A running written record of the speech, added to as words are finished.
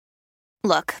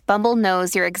Look, Bumble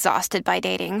knows you're exhausted by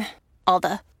dating. All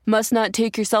the must not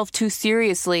take yourself too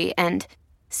seriously and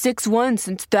 6'1"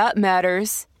 since that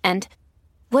matters. And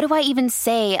what do I even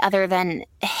say other than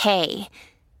hey?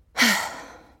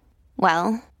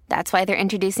 Well, that's why they're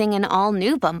introducing an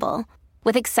all-new Bumble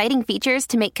with exciting features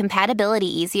to make compatibility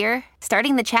easier,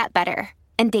 starting the chat better,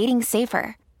 and dating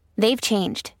safer. They've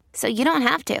changed, so you don't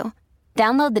have to.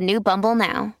 Download the new Bumble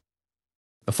now.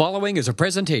 The following is a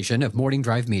presentation of Morning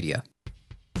Drive Media.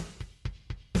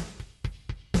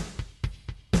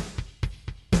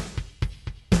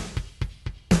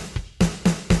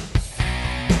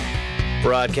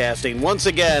 Broadcasting once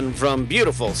again from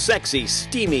beautiful, sexy,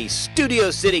 steamy Studio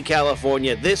City,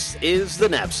 California, this is the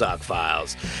Knapsack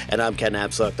Files. And I'm Ken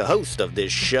Knapsack, the host of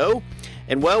this show.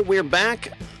 And well, we're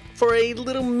back for a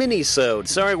little mini-sode.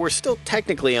 Sorry, we're still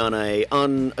technically on a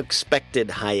unexpected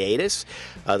hiatus.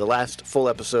 The last full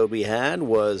episode we had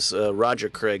was Roger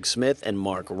Craig Smith and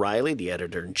Mark Riley, the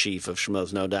editor-in-chief of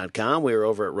schmoesknow.com. We were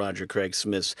over at Roger Craig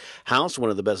Smith's house, one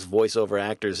of the best voiceover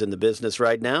actors in the business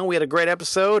right now. We had a great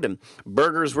episode, and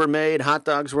burgers were made, hot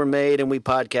dogs were made, and we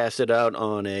podcasted out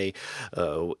on a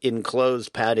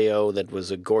enclosed patio that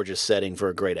was a gorgeous setting for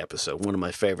a great episode, one of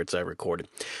my favorites I recorded.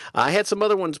 I had some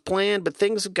other ones planned, but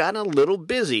things have gotten a little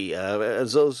busy.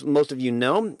 As most of you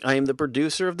know, I am the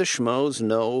producer of the Schmoes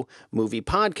Know movie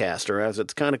podcast, or as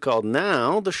it's kind of called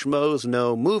now, the Schmoes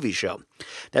Know Movie Show.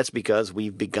 That's because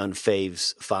we've begun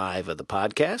phase 5 of the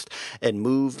podcast and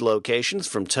moved locations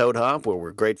from Toad Hop, where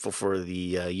we're grateful for the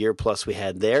year plus we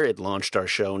had there. It launched our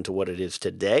show into what it is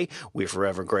today. We're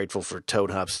forever grateful for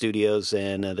Toad Hop Studios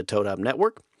and the Toad Hop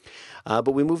Network.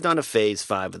 But we moved on to phase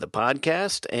 5 of the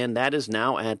podcast, and that is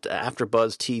now at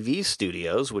AfterBuzz TV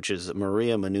Studios, which is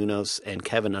Maria Menounos and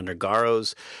Kevin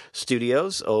Undergaro's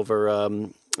studios over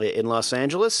in Los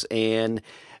Angeles. And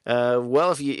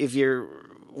well, if you're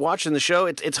watching the show,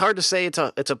 it's hard to say it's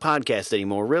a podcast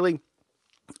anymore. Really,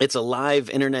 it's a live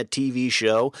internet TV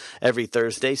show every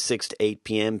Thursday, 6 to 8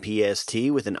 p.m. PST,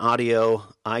 with an audio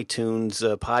iTunes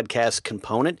podcast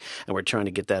component, and we're trying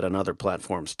to get that on other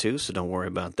platforms too, so don't worry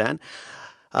about that.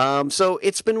 So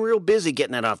it's been real busy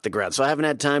getting that off the ground, so I haven't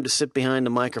had time to sit behind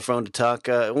the microphone to talk.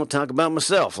 I won't talk about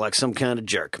myself like some kind of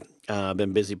jerk. I've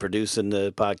been busy producing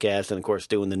the podcast and, of course,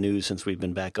 doing the news since we've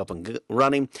been back up and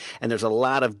running. And there's a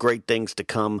lot of great things to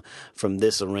come from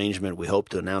this arrangement. We hope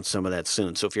to announce some of that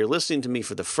soon. So if you're listening to me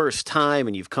for the first time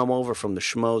and you've come over from the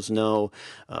Schmoes Know,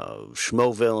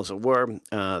 Schmoville, as it were,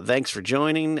 thanks for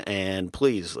joining. And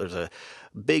please, there's a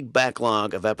big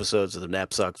backlog of episodes of the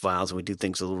Knapsack Files, and we do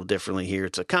things a little differently here.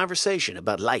 It's a conversation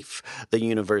about life, the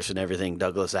universe, and everything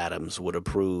Douglas Adams would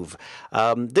approve.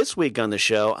 This week on the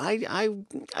show,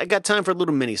 I got time for a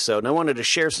little mini-sode, and I wanted to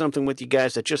share something with you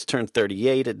guys that just turned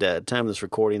 38 at the time of this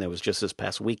recording. That was just this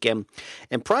past weekend.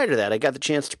 And prior to that, I got the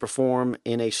chance to perform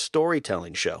in a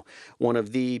storytelling show, one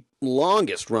of the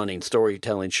longest-running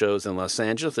storytelling shows in Los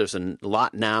Angeles. There's a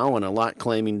lot now, and a lot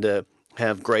claiming to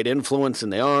have great influence,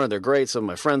 and they're great. Some of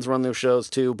my friends run those shows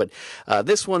too, but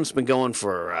this one's been going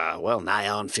for, nigh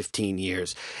on 15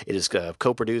 years. It is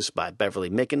co-produced by Beverly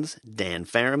Mickens, Dan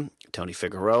Farron, Tony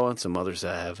Figueroa, and some others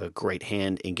that have a great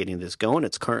hand in getting this going.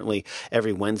 It's currently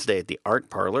every Wednesday at the Art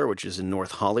Parlor, which is in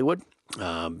North Hollywood.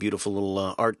 Beautiful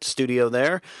little art studio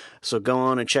there. So go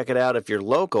on and check it out if you're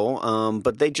local.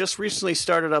 But they just recently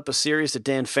started up a series that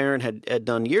Dan Farron had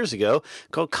done years ago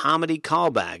called Comedy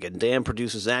Callback. And Dan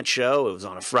produces that show. It was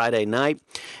on a Friday night.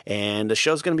 And the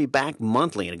show's going to be back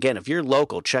monthly. And again, if you're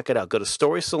local, check it out. Go to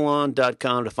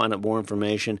StorySalon.com to find out more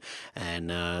information.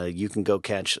 And you can go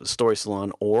catch Story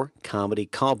Salon or Comedy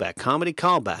Callback. Comedy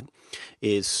Callback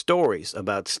is stories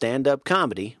about stand-up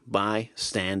comedy by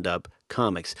stand-up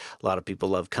comics. A lot of people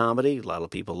love comedy. A lot of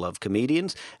people love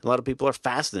comedians. A lot of people are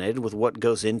fascinated with what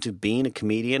goes into being a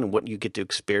comedian and what you get to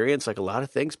experience. Like a lot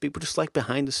of things, people just like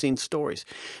behind-the-scenes stories.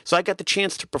 So I got the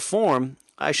chance to perform,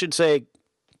 I should say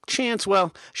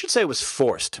it was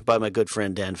forced by my good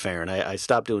friend Dan Farron. I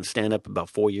stopped doing stand-up about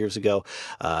 4 years ago,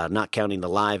 not counting the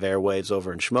live airwaves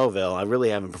over in Schmoville. I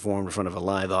really haven't performed in front of a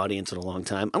live audience in a long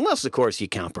time, unless, of course, you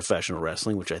count professional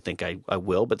wrestling, which I think I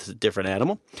will, but it's a different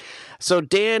animal. So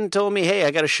Dan told me, hey,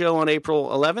 I got a show on April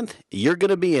 11th. You're going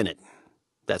to be in it.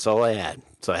 That's all I had.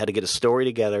 So I had to get a story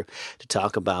together to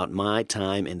talk about my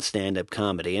time in stand-up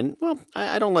comedy. And, well,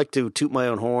 I don't like to toot my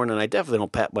own horn, and I definitely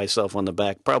don't pat myself on the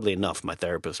back. Probably enough, my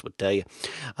therapist would tell you.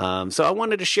 So I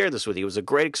wanted to share this with you. It was a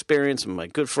great experience. My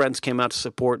good friends came out to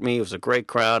support me. It was a great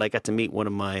crowd. I got to meet one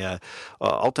of my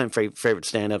all-time favorite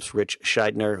stand-ups, Rich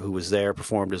Scheidner, who was there,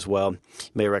 performed as well. You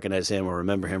may recognize him or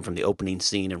remember him from the opening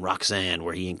scene in Roxanne,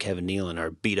 where he and Kevin Nealon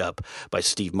are beat up by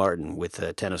Steve Martin with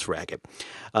a tennis racket.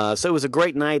 So it was a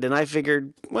great night, and I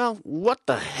figured, well, what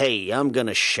the hey, I'm going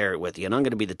to share it with you, and I'm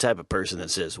going to be the type of person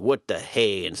that says, what the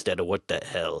hey, instead of what the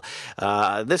hell.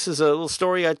 This is a little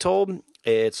story I told.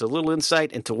 It's a little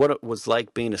insight into what it was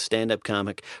like being a stand-up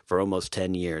comic for almost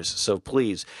 10 years. So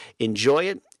please enjoy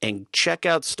it, and check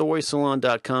out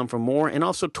StorySalon.com for more, and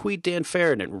also tweet Dan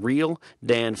Farron at Real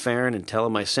Dan Farron and tell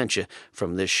him I sent you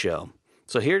from this show.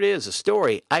 So here it is, a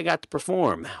story I got to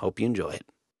perform. Hope you enjoy it.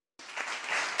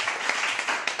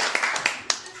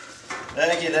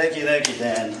 Thank you,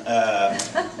 Dan.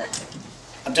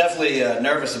 I'm definitely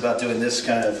nervous about doing this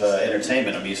kind of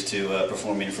entertainment. I'm used to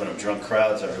performing in front of drunk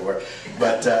crowds everywhere.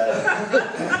 But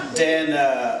Dan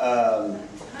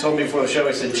told me before the show,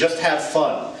 he said, just have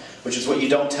fun, which is what you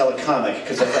don't tell a comic,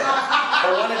 because if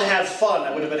I wanted to have fun,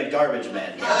 I would have been a garbage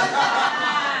man.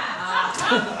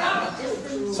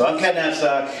 So I'm Ken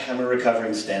Napzok. I'm a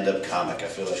recovering stand-up comic. I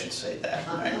feel I should say that.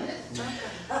 Right?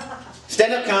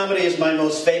 Stand-up comedy is my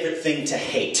most favorite thing to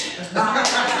hate.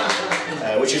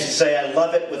 Which is to say, I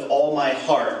love it with all my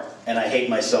heart, and I hate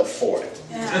myself for it.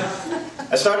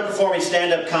 I started performing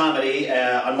stand-up comedy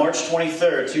on March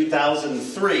 23rd,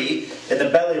 2003, in the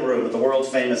belly room of the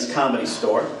world-famous Comedy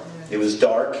Store. It was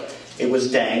dark, it was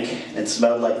dank, and it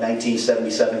smelled like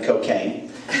 1977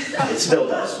 cocaine. It still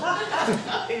does.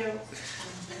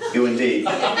 You indeed.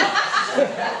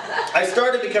 I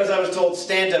started because I was told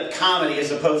stand-up comedy,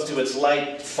 as opposed to its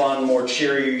light, fun, more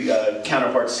cheery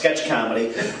counterpart, sketch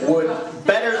comedy, would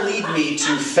better lead me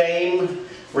to fame,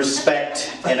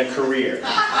 respect, and a career.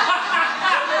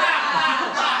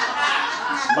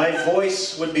 My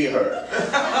voice would be heard.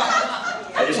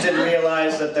 I just didn't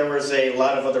realize that there was a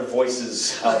lot of other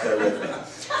voices out there with me.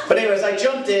 But anyways, I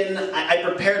jumped in, I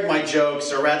prepared my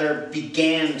jokes, or rather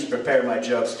began to prepare my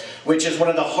jokes, which is one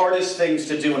of the hardest things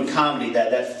to do in comedy,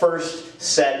 that first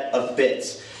set of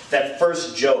bits, that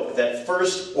first joke, that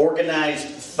first organized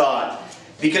thought.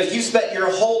 Because you spent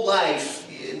your whole life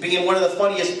being one of the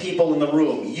funniest people in the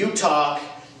room. You talk,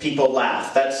 people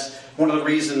laugh. That's one of the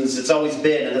reasons it's always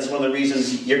been, and that's one of the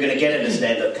reasons you're going to get into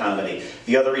stand-up comedy.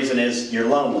 The other reason is you're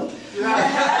lonely.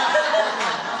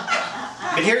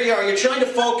 But here you are, you're trying to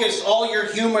focus all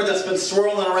your humor that's been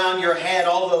swirling around your head,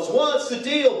 all those what's the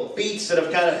deal beats that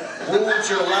have kind of ruled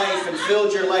your life and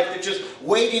filled your life. They're just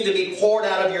waiting to be poured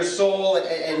out of your soul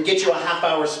and get you a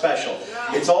half-hour special.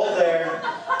 It's all there,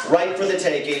 right for the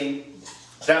taking.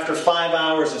 But after 5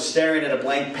 hours of staring at a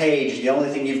blank page, the only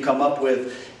thing you've come up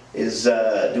with is,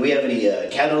 do we have any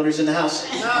cat owners in the house?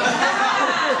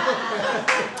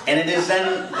 And it is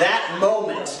then that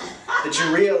moment that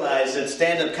you realize that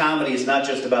stand-up comedy is not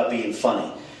just about being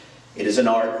funny. It is an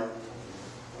art,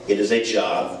 it is a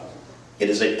job, it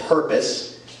is a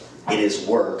purpose, it is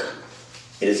work,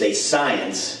 it is a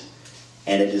science,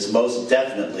 and it is most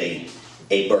definitely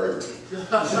a burden.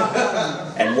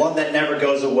 And one that never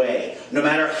goes away. No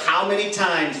matter how many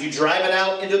times you drive it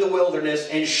out into the wilderness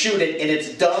and shoot it in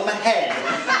its dumb head,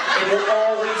 it will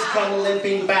always come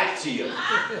limping back to you.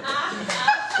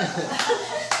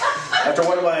 After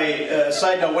one of my,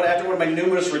 side note, after one of my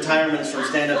numerous retirements from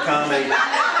stand-up comedy,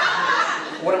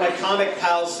 one of my comic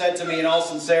pals said to me in all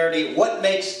sincerity, what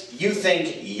makes you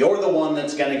think you're the one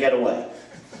that's going to get away?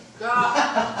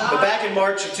 But back in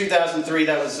March of 2003,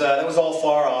 that was all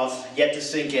far off, yet to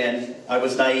sink in. I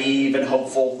was naive and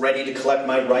hopeful, ready to collect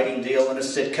my writing deal in a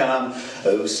sitcom.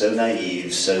 Oh, so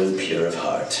naive, so pure of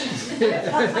heart.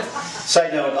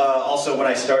 Side note, also when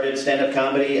I started stand-up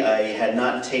comedy, I had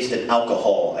not tasted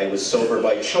alcohol. I was sober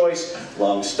by choice.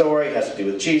 Long story, has to do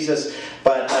with Jesus.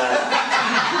 But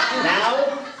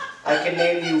now, I can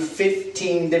name you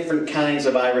 15 different kinds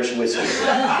of Irish whiskey.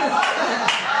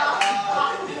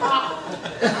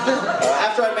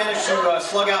 After I managed to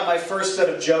slug out my first set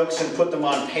of jokes and put them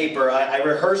on paper, I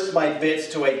rehearsed my bits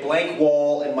to a blank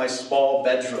wall in my small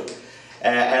bedroom.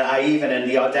 And I even, in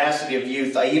the audacity of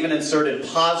youth, I even inserted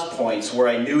pause points where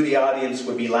I knew the audience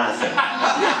would be laughing.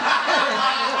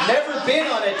 Never been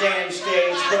on a damn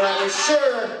stage, but I was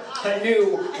sure I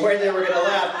knew where they were going to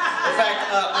laugh. In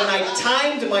fact, when I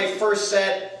timed my first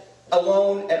set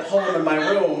alone at home in my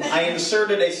room, I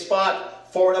inserted a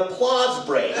spot for an applause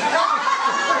break.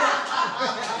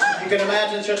 You can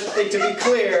imagine, just to be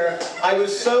clear, I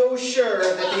was so sure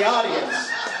that the audience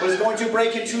was going to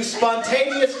break into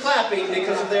spontaneous clapping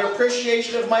because of their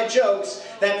appreciation of my jokes,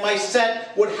 that my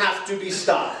set would have to be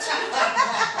stopped.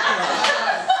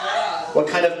 What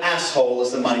kind of asshole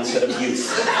is the mindset of youth?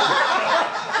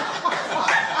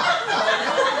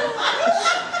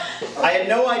 I had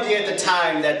no idea at the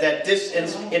time that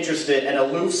disinterested and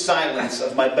aloof silence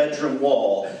of my bedroom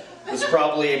wall was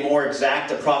probably a more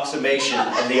exact approximation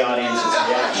of the audience's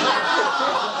reaction.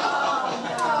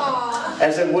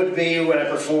 As it would be when I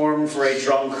performed for a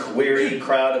drunk, weary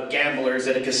crowd of gamblers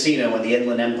at a casino in the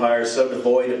Inland Empire, so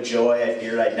devoid of joy I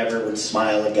feared I never would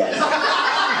smile again.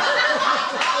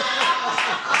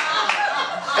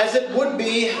 As it would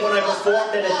be when I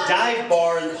performed at a dive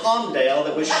bar in Palmdale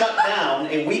that was shut down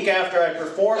a week after I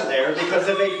performed there because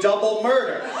of a double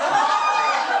murder.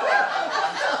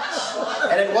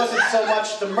 And it wasn't so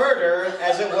much the murder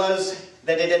as it was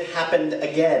that it had happened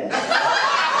again.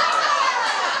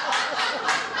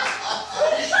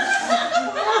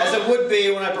 As it would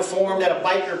be when I performed at a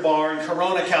biker bar in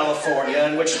Corona, California,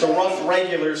 in which the rough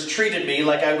regulars treated me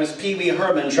like I was Pee Wee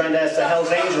Herman trying to ask the Hells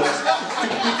Angels to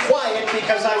be quiet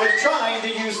because I was trying to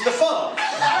use the phone.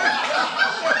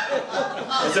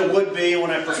 As it would be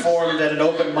when I performed at an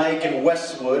open mic in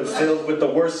Westwood filled with the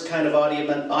worst kind of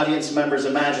audience members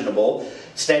imaginable,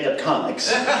 stand-up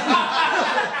comics.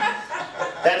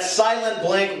 That silent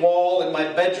blank wall in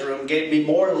my bedroom gave me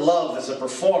more love as a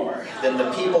performer than the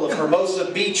people of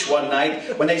Hermosa Beach one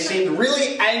night when they seemed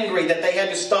really angry that they had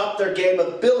to stop their game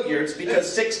of billiards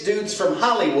because 6 dudes from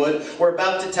Hollywood were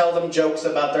about to tell them jokes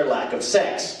about their lack of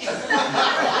sex.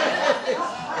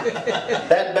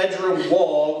 That bedroom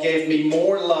wall gave me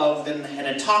more love than an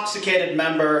intoxicated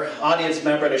audience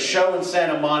member at a show in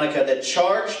Santa Monica that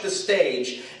charged the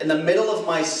stage in the middle of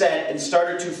my set and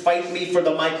started to fight me for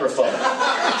the microphone.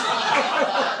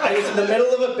 I was in the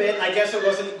middle of a bit, and I guess it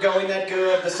wasn't going that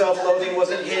good. The self-loathing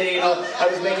wasn't hitting. I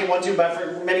was making one too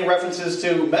many references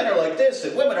to men are like this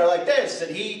and women are like this,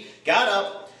 and he got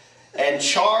up and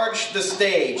charged the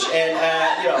stage, and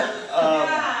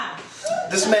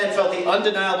this man felt the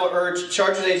undeniable urge to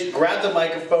charge the stage, grab the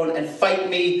microphone, and fight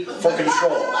me for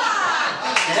control.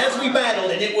 And as we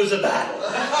battled, and it was a battle,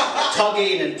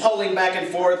 tugging and pulling back and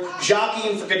forth,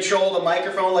 jockeying for control of the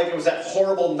microphone like it was that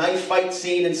horrible knife fight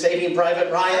scene in Saving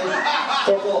Private Ryan.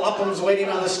 Corporal Upham's waiting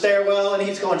on the stairwell, and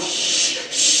he's going, shh,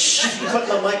 shh, putting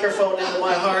the microphone into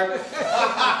my heart.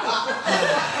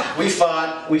 We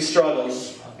fought, we struggled,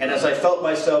 and as I felt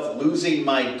myself losing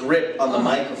my grip on the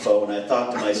microphone, I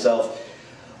thought to myself,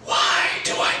 why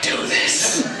do I do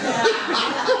this?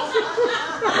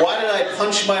 Why did I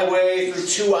punch my way through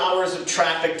 2 hours of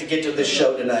traffic to get to this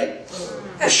show tonight?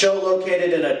 A show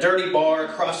located in a dirty bar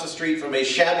across the street from a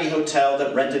shabby hotel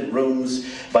that rented rooms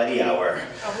by the hour.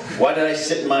 Why did I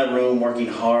sit in my room working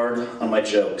hard on my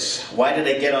jokes? Why did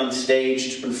I get on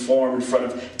stage to perform in front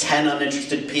of 10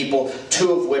 uninterested people,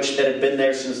 2 of which that had been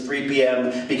there since 3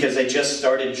 p.m. because they just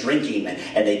started drinking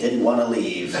and they didn't want to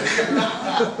leave?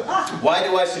 Why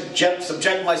do I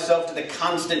subject myself to the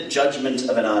constant judgment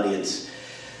of an audience?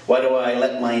 Why do I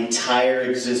let my entire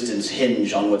existence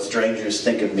hinge on what strangers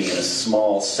think of me in a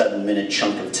small 7-minute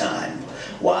chunk of time?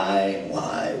 Why?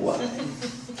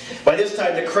 By this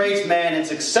time, the crazed man had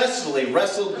successfully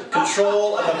wrestled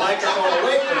control of the microphone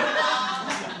away from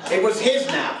me. It was his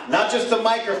now, not just the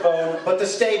microphone, but the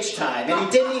stage time, and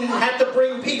he didn't even have to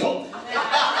bring people.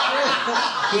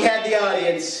 He had the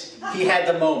audience, he had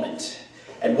the moment.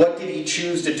 And what did he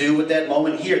choose to do with that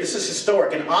moment here? This is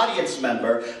historic. An audience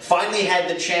member finally had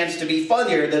the chance to be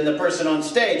funnier than the person on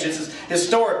stage. This is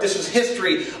historic. This was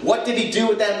history. What did he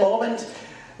do at that moment?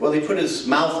 Well, he put his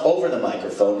mouth over the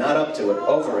microphone, not up to it,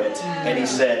 over it, and he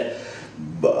said,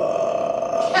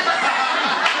 "Bah."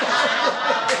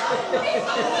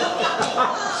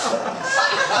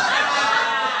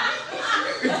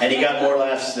 And he got more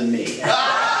laughs than me.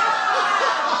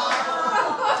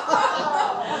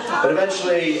 But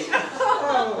eventually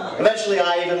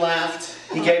I even laughed.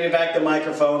 He gave me back the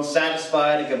microphone,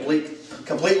 satisfied and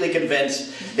completely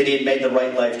convinced that he had made the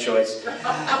right life choice.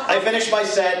 I finished my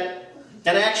set,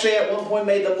 and I actually at one point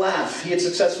made them laugh. He had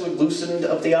successfully loosened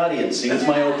up the audience. He was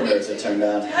my opener, as it turned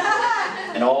out.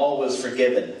 And all was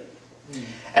forgiven.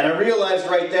 And I realized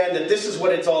right then that this is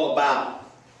what it's all about.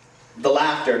 The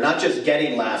laughter, not just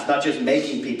getting laughs, not just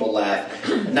making people laugh,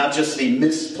 not just the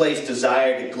misplaced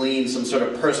desire to glean some sort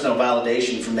of personal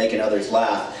validation from making others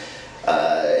laugh.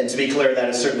 And to be clear, that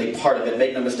is certainly part of it.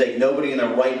 Make no mistake, nobody in their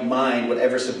right mind would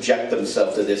ever subject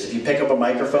themselves to this. If you pick up a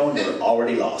microphone, you're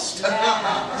already lost.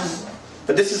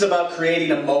 But this is about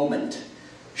creating a moment,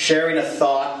 sharing a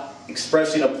thought,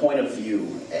 expressing a point of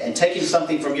view, and taking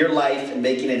something from your life and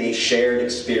making it a shared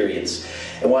experience.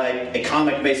 And why a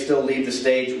comic may still leave the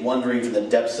stage wondering from the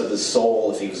depths of his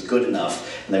soul if he was good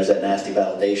enough, and there's that nasty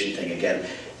validation thing again.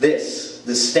 This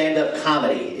stand-up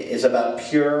comedy is about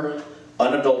pure,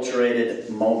 unadulterated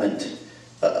moment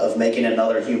of making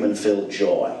another human feel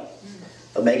joy.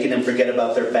 Of making them forget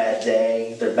about their bad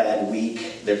day, their bad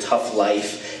week, their tough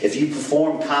life. If you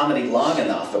perform comedy long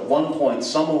enough, at one point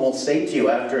someone will say to you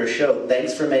after a show,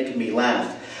 "Thanks for making me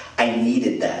laugh. I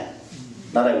needed that."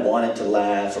 Not I wanted to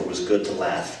laugh or was good to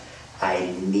laugh.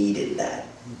 I needed that.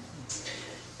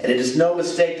 And it is no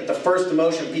mistake that the first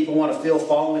emotion people want to feel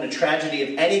following a tragedy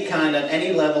of any kind on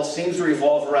any level seems to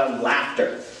revolve around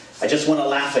laughter. I just want to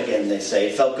laugh again, they say.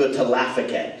 It felt good to laugh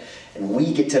again. And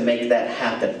we get to make that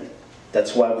happen.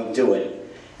 That's why we do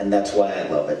it, and that's why I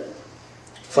love it.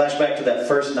 Flashback to that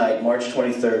first night, March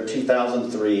 23rd,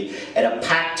 2003, at a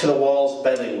packed-to-the-walls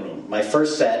bedroom room. My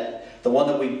first set, the one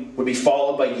that would be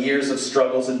followed by years of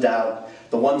struggles and doubt,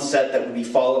 the one set that would be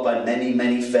followed by many,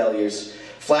 many failures.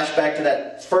 Flashback to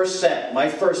that first set, my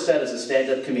first set as a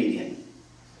stand-up comedian.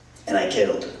 And I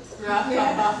killed.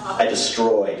 I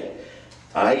destroyed.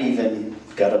 I even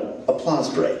got an applause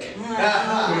break.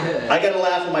 I got a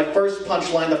laugh at my first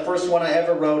punchline, the first one I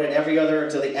ever wrote, and every other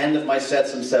until the end of my set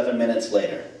some 7 minutes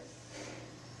later.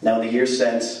 Now in the years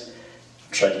since,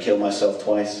 I've tried to kill myself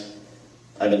twice.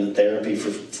 I've been in therapy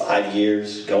for 5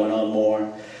 years, going on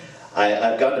more.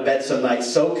 I've gone to bed some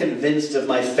nights so convinced of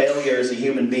my failure as a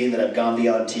human being that I've gone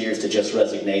beyond tears to just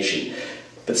resignation.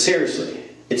 But seriously,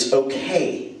 it's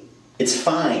okay. It's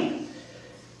fine.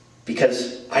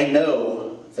 Because I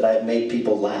know that I have made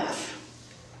people laugh.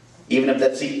 Even if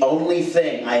that's the only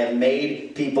thing, I have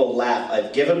made people laugh.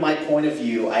 I've given my point of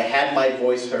view, I had my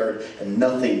voice heard, and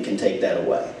nothing can take that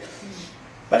away.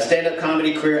 My stand-up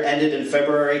comedy career ended in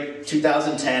February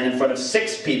 2010 in front of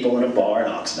 6 people in a bar in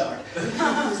Oxnard.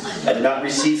 I did not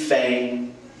receive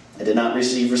fame, I did not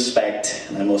receive respect,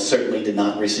 and I most certainly did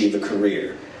not receive a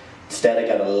career. Instead, I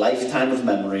got a lifetime of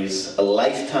memories, a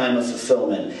lifetime of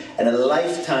fulfillment, and a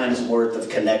lifetime's worth of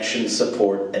connection,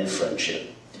 support, and friendship.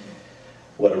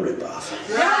 What a ripoff.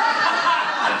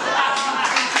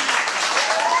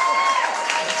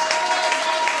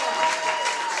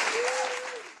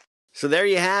 So there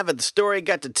you have it. The story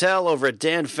got to tell over at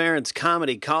Dan Farron's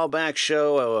Comedy Callback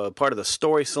Show, part of the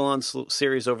Story Salon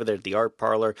series over there at the Art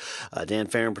Parlor. Dan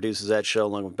Farron produces that show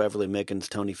along with Beverly Mickens,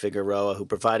 Tony Figueroa, who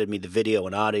provided me the video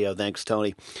and audio. Thanks,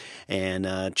 Tony.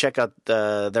 And check out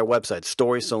their website,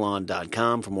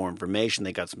 storysalon.com, for more information.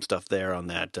 They got some stuff there on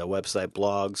that website,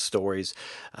 blogs, stories,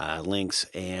 links,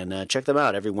 and check them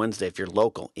out every Wednesday if you're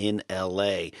local in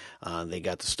L.A. They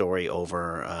got the story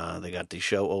over, they got the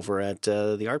show over at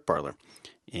the Art Parlor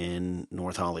in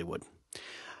North Hollywood.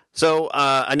 So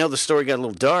I know the story got a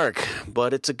little dark,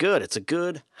 but it's a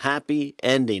good, happy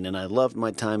ending, and I loved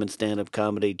my time in stand-up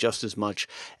comedy just as much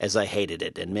as I hated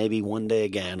it. And maybe one day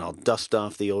again, I'll dust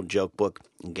off the old joke book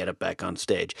and get it back on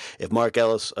stage. If Mark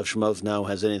Ellis of Schmoes Know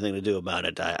has anything to do about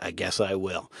it, I guess I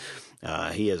will.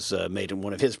 He has made it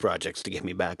one of his projects to get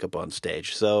me back up on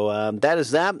stage. So that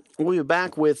is that. We'll be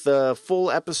back with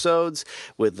full episodes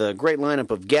with a great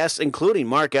lineup of guests, including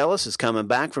Mark Ellis is coming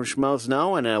back from Schmoes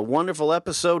Know, and a wonderful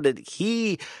episode that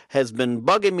he has been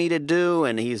bugging me to do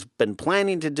and he's been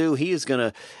planning to do. He is going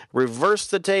to reverse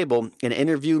the table and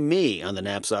interview me on the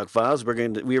Knapsack Files.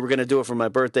 We were going to do it for my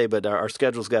birthday, but our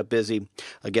schedules got busy.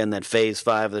 Again, that Phase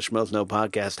 5 of the Schmoes Know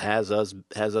podcast has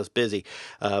us busy.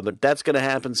 But that's going to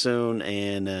happen soon.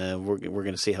 And we're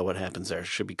going to see what happens there. It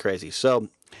should be crazy. So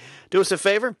do us a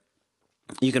favor.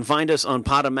 You can find us on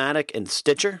Podomatic and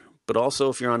Stitcher, but also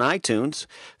if you're on iTunes,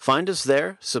 find us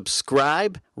there,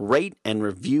 subscribe, rate, and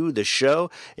review the show.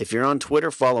 If you're on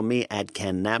Twitter, follow me at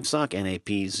Ken Napzok,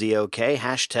 Napzok,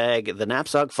 hashtag the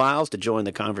Knapsack Files to join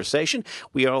the conversation.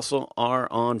 We also are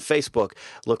on Facebook.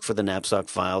 Look for the Knapsack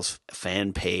Files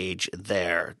fan page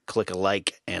there. Click a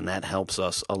like, and that helps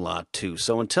us a lot too.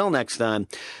 So until next time,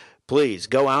 please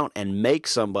go out and make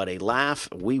somebody laugh.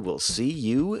 We will see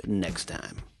you next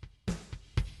time.